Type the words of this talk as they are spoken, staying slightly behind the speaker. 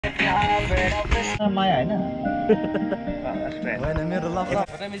माया हैन होइन मेरो लफ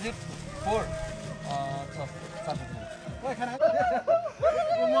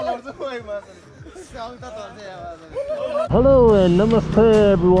हेलो एन्ड नमस्ते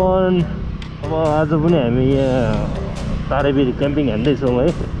एभ्रिवान। अब आज पनि हामी यहाँ तारेबिर क्याम्पिङ हान्दैछौँ है।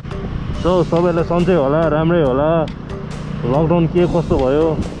 सो सबैलाई सन्चै होला, राम्रै होला। लकडाउन के कस्तो भयो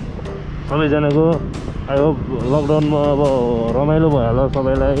सबैजनाको, आई होप लकडाउनमा अब रमाइलो भयो होला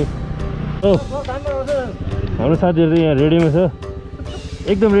सबैलाई। हाम्रो साथीहरू यहाँ रेडीमा छ,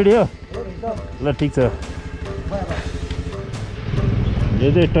 एकदम रेडी हो ल, ठिक छ। यो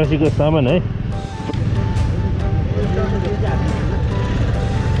चाहिँ टसीको सामान है।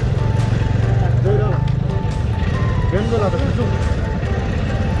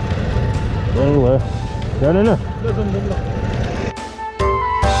 भयो जानेन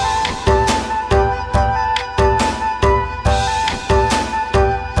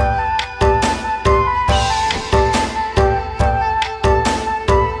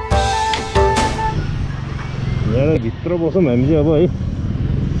यहाँ भित्र बसौँ हामी चाहिँ अब है,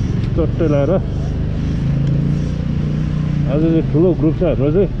 चट्टै लाएर। आज चाहिँ ठुलो ग्रुप छ हाम्रो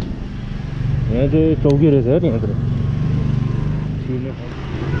चाहिँ। यहाँ चाहिँ चौकी रहेछ है यहाँतिर।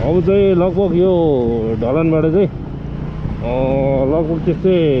 अब चाहिँ लगभग यो ढलानबाट चाहिँ लगभग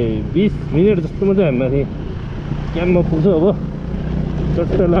त्यस्तै 20 मिनट जस्तोमा चाहिँ हामी माथि क्याम्पमा पुग्छौँ। अब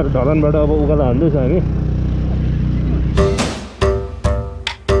चट्टै लाएर ढलानबाट अब उकालो हान्दैछ हामी।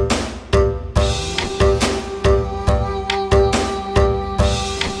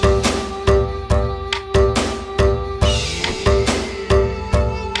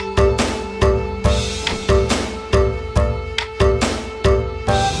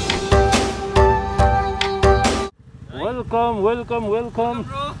 Welcome welcome.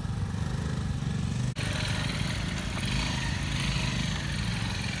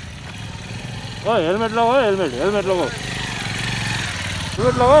 ओ हेलमेट लगाऊ, हेलमेट लगाऊ,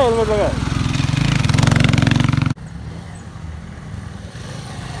 हेलमेट लगाऊ, हेलमेट लगा।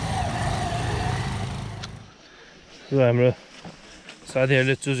 यो हाम्रो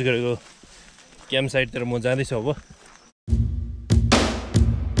साथीहरूले चुज गरेको क्याम्प साइटतिर म जाँदैछु अब।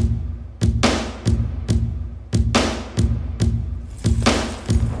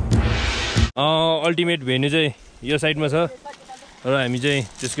 अल्टिमेट भेन्यू चाहिँ यो साइडमा छ र हामी चाहिँ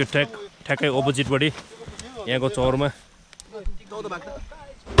त्यसको ठ्याक्कै अपोजिटपट्टि यहाँको चौरमा।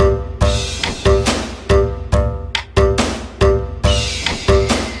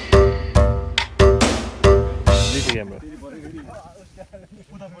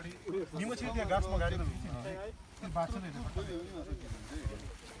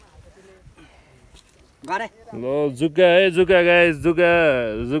 ल जुका है, जुका गाइस,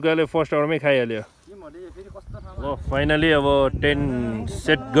 जुकाले फर्स्ट आवरमै खाइहाल्यो। ल फाइनली अब टेन्ट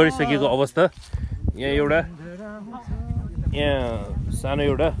सेट गरिसकेको अवस्था। यहाँ एउटा, यहाँ सानो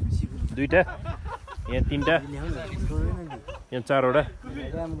एउटा, दुईटा, यहाँ तीनटा, यहाँ चारवटा।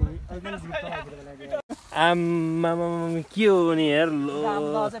 आम्मा के हो नि यार।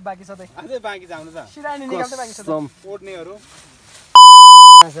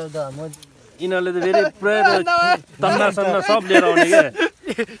 यिनीहरूले त फेरि पुरै तन्ना सन्ना सब लिएर आउने क्या।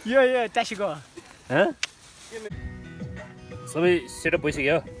 यो ट्याक्सीको सबै सेटअप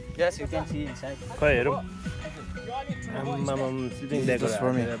भइसक्यो। खै हेरौँ। स्लिपिङ ब्याग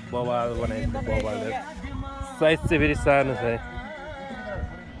बबाल बनाएको, बबाल साइज चाहिँ फेरि सानो छ है।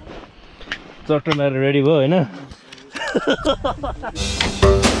 चट्टो लगाएर रेडी भयो होइन।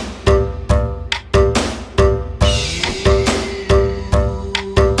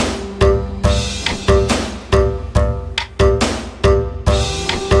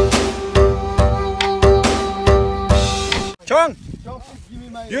 Chong,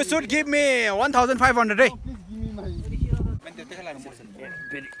 you should give me 1,500 right?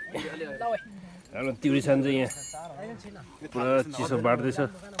 तिउरी सान चाहिँ यहाँ पुरा चिसो बाट्दैछ।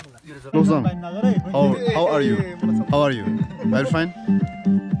 Lobsang, how are you? How are you? Are you fine?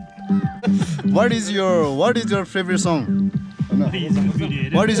 What is your favorite song?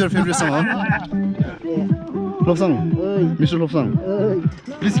 What is your favorite song? Huh? Lobsang, Mr. Lobsang,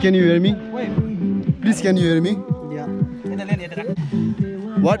 please can you hear me? Please can you hear me?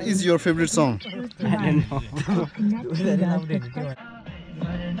 What is your favorite song? I don't know.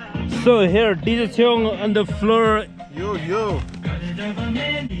 So here DJ Cheong on the floor. Yo.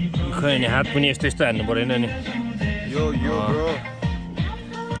 खै नि हात पनि यस्तो यस्तो हान्नु परेन नि। Yo bro.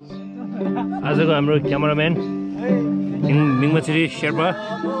 आजको हाम्रो cameraman मिङमछिरी Sherpa.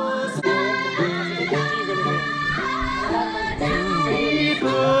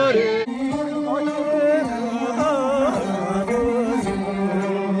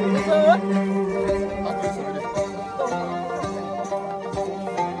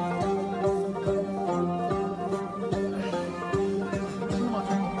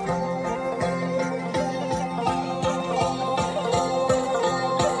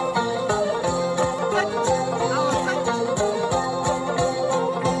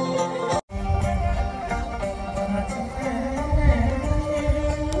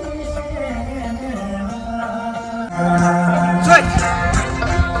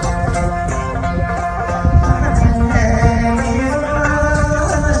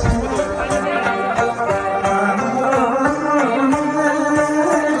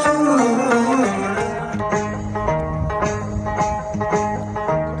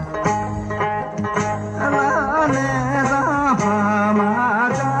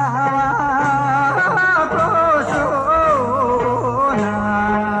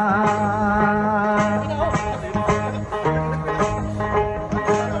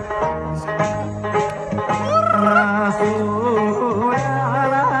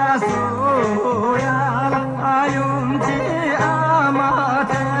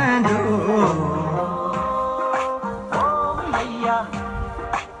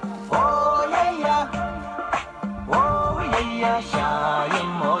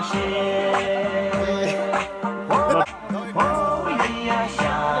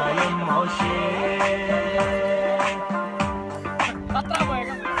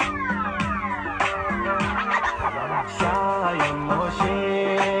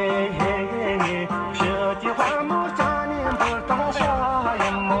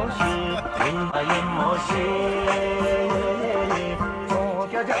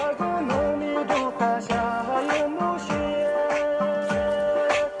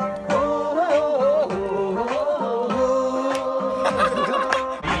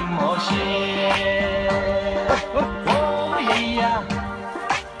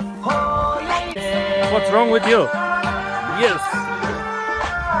 What's wrong with you? Yes.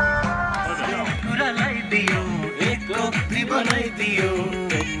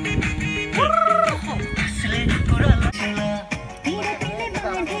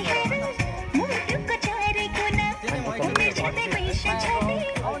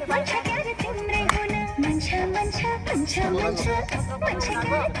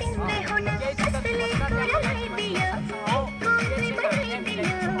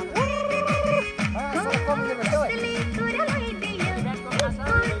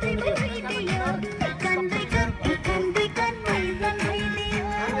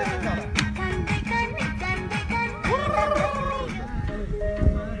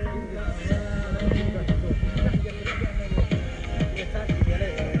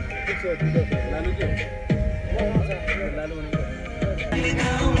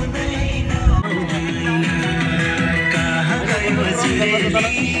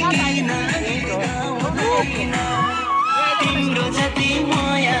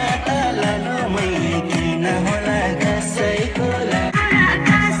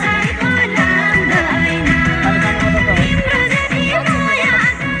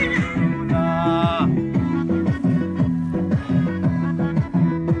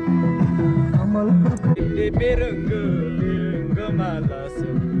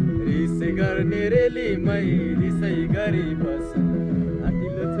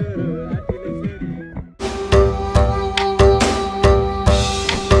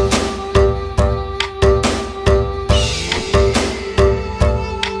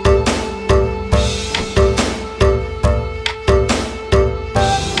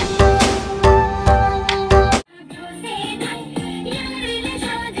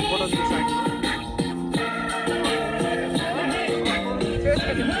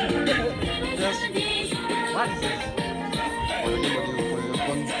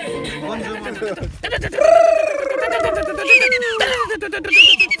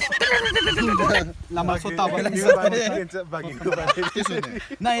 Lama sota ba?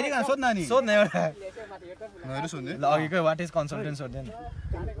 Na हेरी kan सोध्न नि सोध्न एउटा नहेर सोध्ने ल अघिकै व्हाट इज कन्सल्टेन्ट सोध्दैन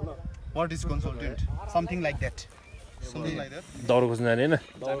What is consultant? Something like that Something like that. दाउरा खोज्न जाने हैन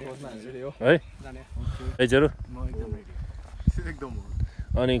दाउरा खोज्न हाल्छु है ए जरु म एकदम रेडी एकदम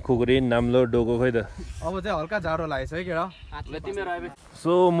अनि खुकुरी नाम्लो डोको खै त अब चाहिँ हल्का जाडो लागेछ है केडा ल तिम्रो आइबे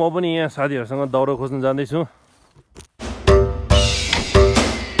सो म पनि यहाँ साथीहरुसँग दाउरा खोज्न जाँदै छु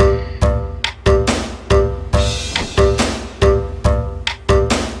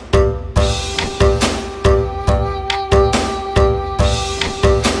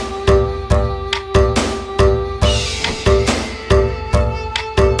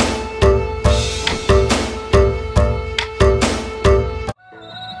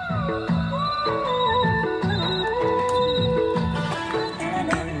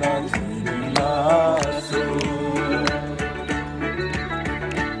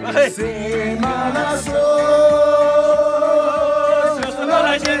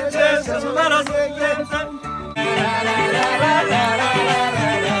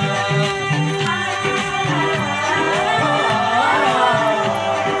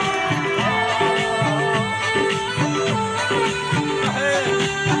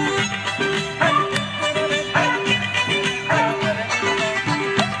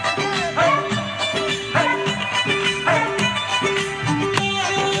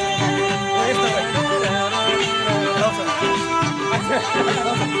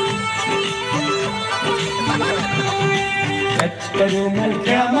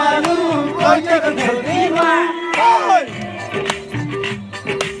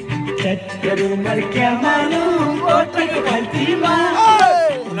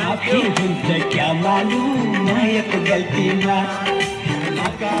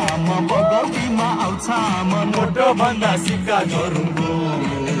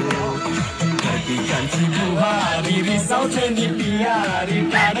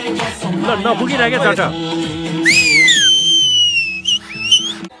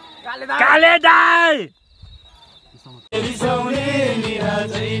काले दाई रिसाउने निरा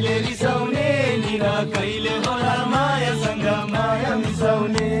जहिले रिसाउने निरा कहिले होला मायासँग माया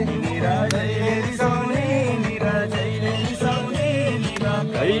मिसाउने निरा जहिले रिसाउने निरा जहिले रिसाउने निरा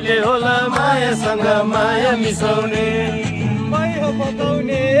कहिले होला मायासँग माया मिसाउने मै हो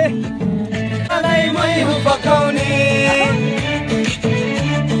पकाउने मलाई मै हो पकाउने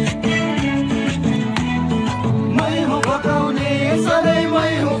मै हो पकाउने सधैँ मै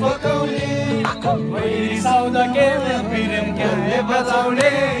हो पकाउने मै रिसाउँदा के प्रेम के बजाउने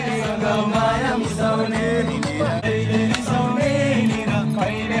सँग माया मिसाउने रिसाउने निरा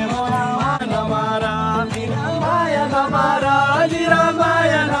कहिले होला नमारा माया नमारा निरा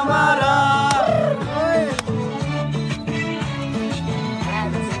माया नमारा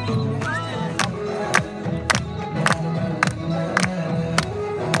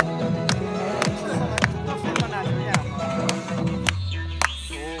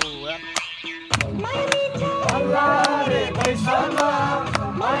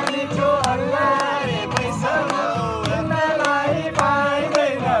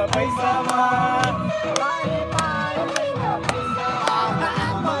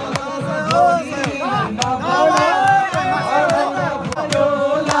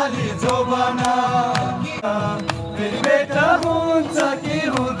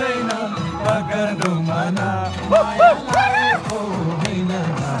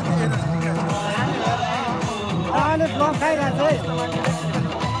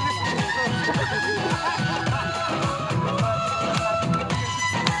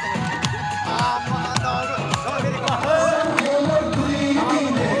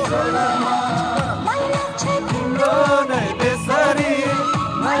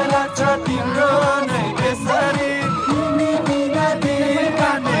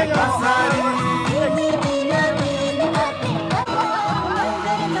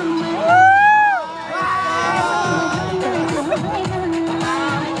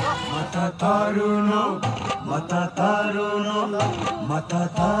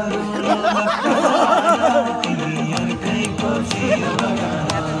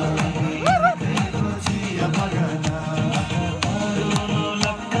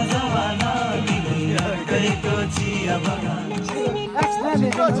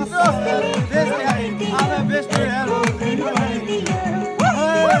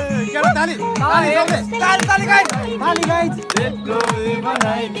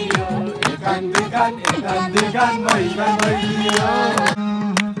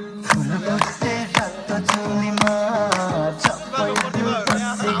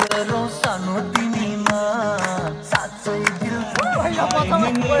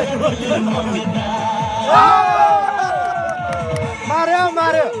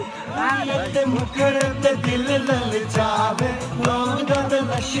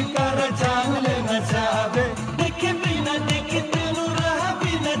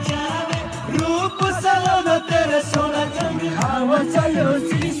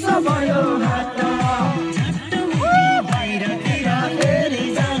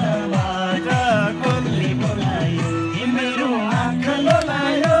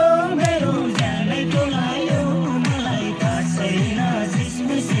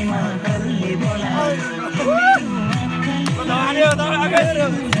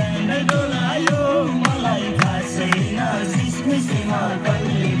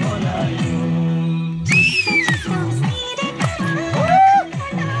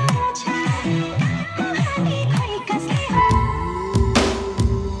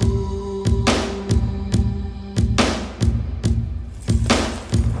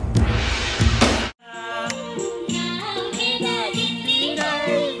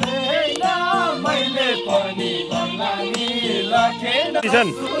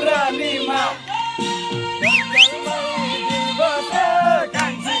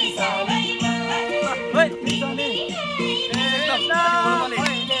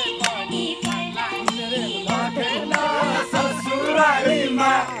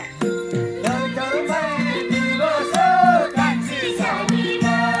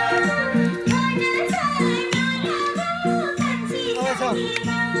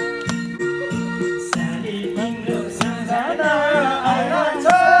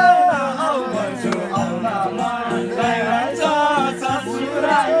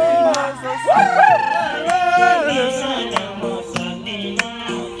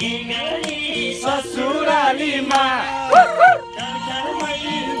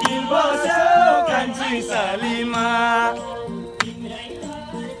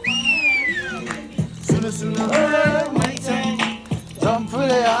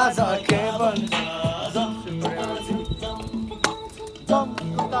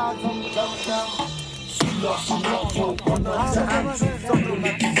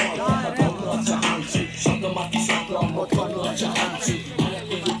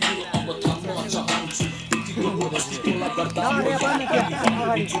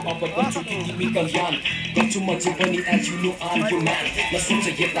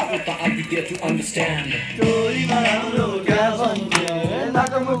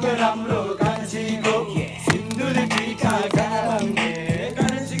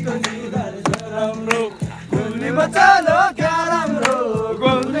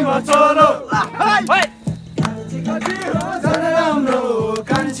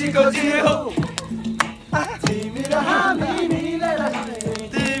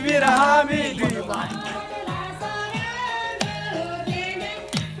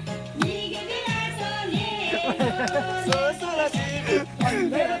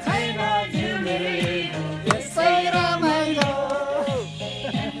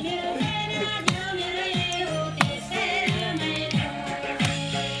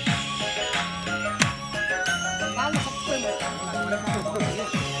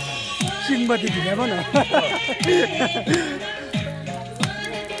सिंहबती ढिला भन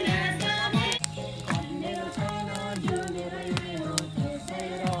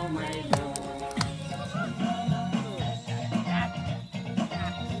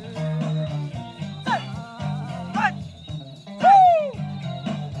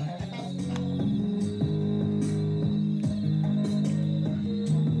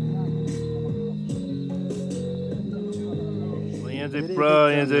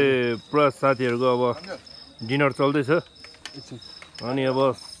यहाँ चाहिँ पुरा साथीहरूको अब डिनर चल्दैछ अनि अब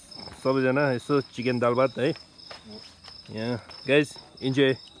सबैजना यसो चिकन दाल भात है यहाँ गाइज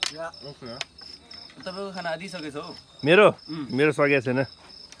इन्जोय तपाईको खाना आदि सकेछ हो मेरो सकेको छैन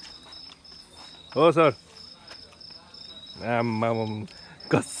हो सर आम्मा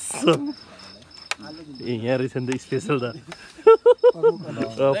कसम यहाँ रहेछ नि त स्पेसल त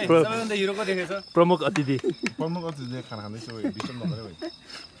प्रमुख अतिथि खाना खाँदैछ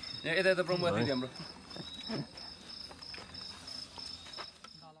यता प्रमुख अतिथि हाम्रो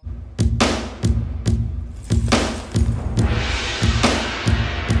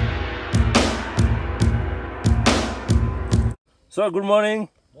sir good morning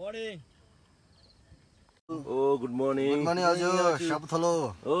Oh, good morning. Good morning, हजुर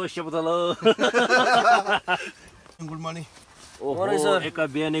शपथलो Oh, शपथलो Good morning. Oh, sir एका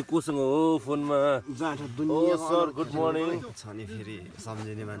बिहानै कोसँग हो फोनमा Oh, सर गुड मर्निङ छ नि फेरि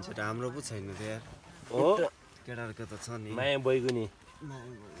सम्झिने मान्छे त हाम्रो पो छैन त यार हो केटाहरुको त छ नि माया बहिको नि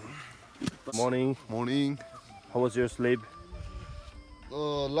Morning. Morning. How was your sleep?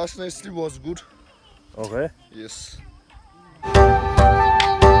 Last night's sleep was good. Okay. Yes.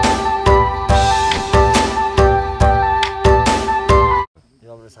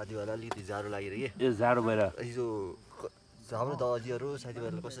 हाम्रो साथीहरुलाई अलिकति जाडो लागेर के ए जाडो भएर हिजो हाम्रो दाजुहरु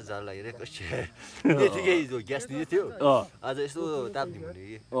साथीहरुलाई कस्तो जाडो लागेर कस्तो त्यतिकै हिजो ग्यास दिदै थियो आज यस्तो ताप्दिम भने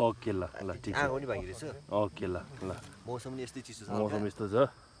के ओके ल ल ठीक छ आगो पनि भागिरहेछ ओके ल ल मौसम नि यस्तै चिसो छ मौसम यस्तो छ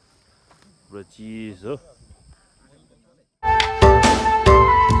पुरा चिज हो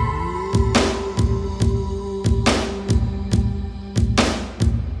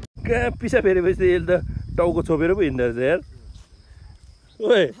कहाँ पिसा फेरेपछि यसले त टाउको छोपेर पो हिँड्दो रहेछ यार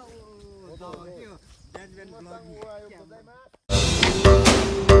ओए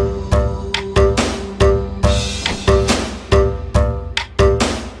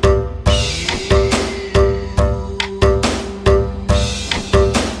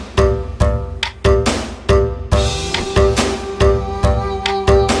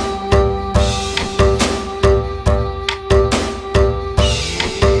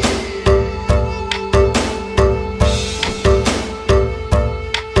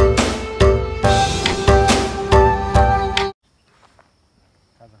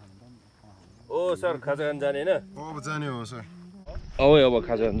सर खाजा खान जाने हैन अब जाने हो सर अब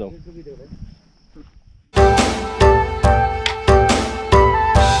खाजा खान जाउँ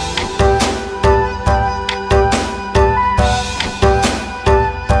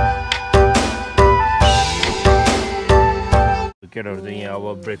केटाहरु चाहिँ यहाँ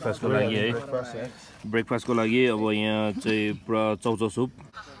अब ब्रेकफास्टको लागि है ब्रेकफास्टको लागि अब यहाँ चाहिँ पुरा चाउचाउ सुप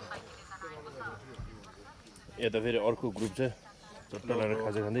यता फेरि अर्को ग्रुप छ चट्ट लगाएर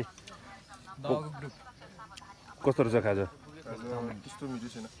खाजा खाँदै कस्तो रहेछ खाजा त्यस्तो मिठो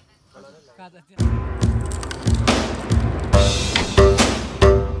छैन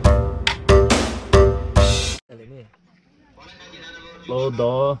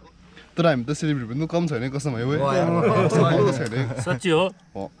तर हामी त सेलिब्रेट पनि कम छैन कसम भयो छैन साँच्चै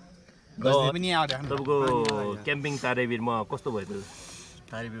हो तपाईँको क्याम्पिङ तारेबिरमा कस्तो भयो त?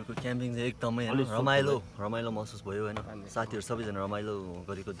 तारेबिरको क्याम्पिङ चाहिँ एकदमै रमाइलो महसुस भयो होइन साथीहरू सबैजना रमाइलो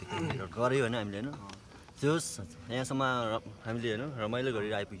गरेको गऱ्यो होइन हामीले होइन त्यो यहाँसम्म हामीले होइन रमाइलो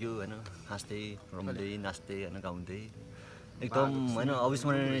गरेर आइपुग्यो होइन हाँस्दै रमाइँदै नाच्दै होइन गाउँदै एकदम होइन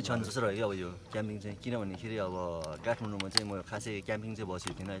अविस्मरणीय क्षण जस्तो रह्यो अब यो क्याम्पिङ चाहिँ किनभनेखेरि अब काठमाडौँमा चाहिँ म खासै क्याम्पिङ चाहिँ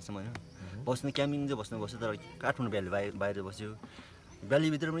बसेको थिइनँ अहिलेसम्म होइन क्याम्पिङ चाहिँ बस्यो तर काठमाडौँ भ्याली बाहिर बस्यो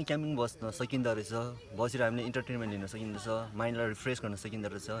भ्यालीभित्र पनि क्याम्पिङ बस्न सकिँदो रहेछ बसेर हामीले इन्टरटेनमेन्ट लिन सकिँदछ माइन्डलाई रिफ्रेस गर्न सकिँदो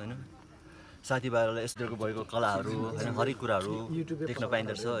रहेछ होइन साथीभाइहरूलाई यस्तो भएको कलाहरू होइन हरेक कुराहरू देख्न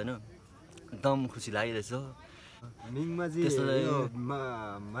पाइँदो रहेछ होइन एकदम खुसी लागिरहेछ मिङमा चाहिँ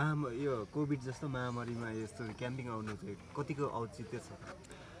यो कोभिड जस्तो महामारीमा यस्तो क्याम्पिङ आउनु चाहिँ कतिको औचित्य छ?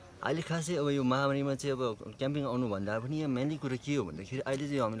 अहिले खासै अब यो महामारीमा चाहिँ अब क्याम्पिङ आउनु भन्दा पनि यहाँ मेनली कुरो के हो भन्दाखेरि अहिले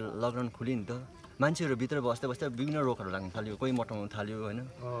चाहिँ हामीले लकडाउन खुल्यो नि त मान्छेहरू भित्र बस्दा बस्दा विभिन्न रोगहरू लाग्न थाल्यो कोही मोटाउनु थाल्यो होइन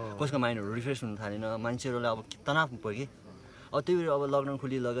कसको माइन्डहरू रिफ्रेस हुन थालेन मान्छेहरूलाई अब तनाव भयो कि अब त्यही भएर अब लकडाउन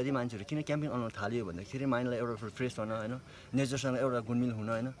खुली लगती मान्छेहरू किन क्याम्पिङ आउनु थाल्यो भन्दाखेरि माइन्डलाई एउटा फ्रेस हुन होइन नेचरसँग एउटा गुणमिल हुन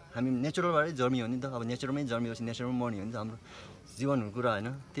होइन हामी नेचरलबाटै जर्मी हो नि त अब नेचरमै जर्मिएपछि नेचरमै मर्ने हो नि त हाम्रो जीवनको कुरा होइन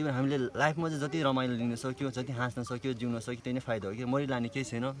त्यही भएर हामीले लाइफमा चाहिँ जति रमाइलो लिन सक्यो जति हाँस्न सक्यो जिउन सक्यो त्यही नै फाइदा हो कि मरिलाने केही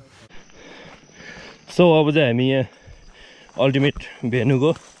छैन। सो अब चाहिँ हामी यहाँ अल्टिमेट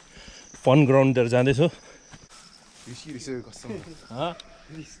भेन्यूको फन ग्राउन्डतिर जाँदैछौँ।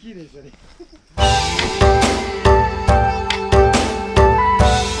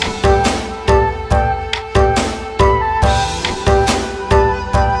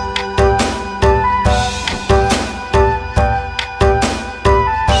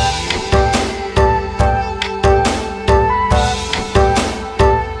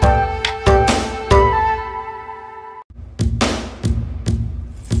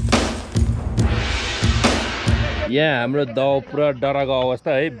 यहाँ हाम्रो दाउ पुरा डराएको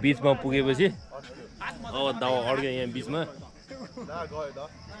अवस्था है बिचमा पुगेपछि अब दाउ अड्क्यो यहाँ बिचमा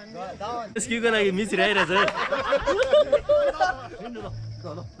रेस्क्युको लागि मिसिर आइरहेछ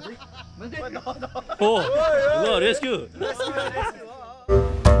हो ल रेस्क्यु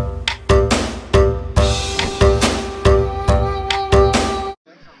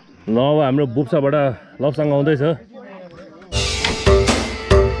ल अब हाम्रो बुप्साबाट लप्साङ आउँदैछ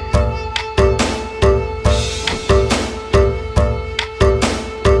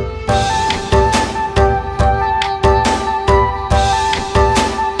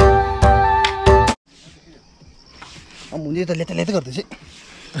मुझे तो लेते लेते करते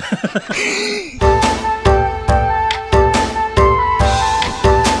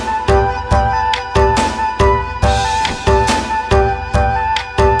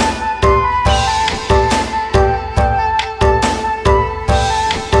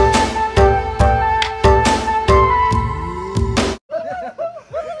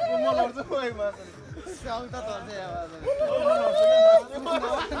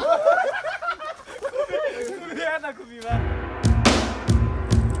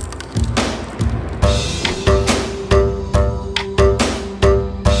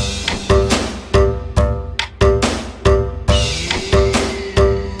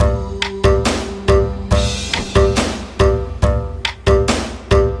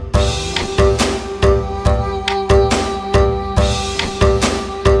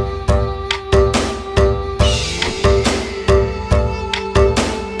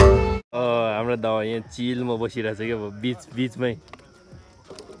दावा यहाँ चिलमा बसिरहेछ क्या अब बिचमै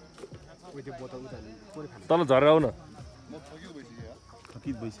तल झरेर आउन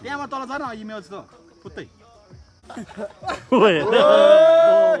त्यहाँबाट तल झर न इमेल जस्तो फुत्तै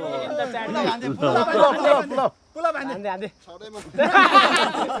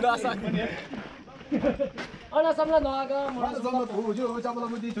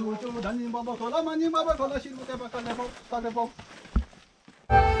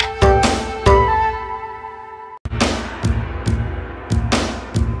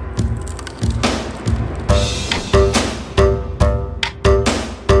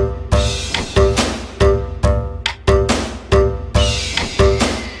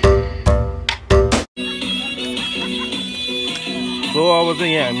अब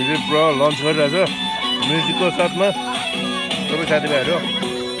चाहिँ यहाँ हामीले पुरा लन्च गरिरहेछ म्युजिकको साथमा सबै साथीभाइहरू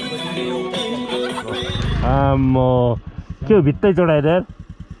के हो भित्तै चढाएर यार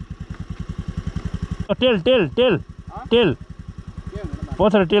टेल टेल टेल टेल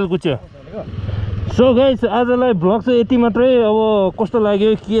पछाडि टेल कुच्यो। सो गाइस आजलाई भ्लग चाहिँ यति मात्रै। अब कस्तो लाग्यो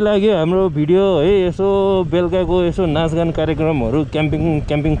के लाग्यो हाम्रो भिडियो है यसो बेलुकाको यसो नाचगान कार्यक्रमहरू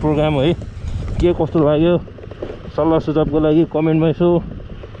क्याम्पिङ प्रोग्राम है के कस्तो लाग्यो सल्लाह सुझावको लागि कमेन्टमा यसो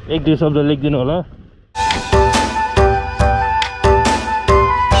 1-2 शब्द लेखिदिनु होला।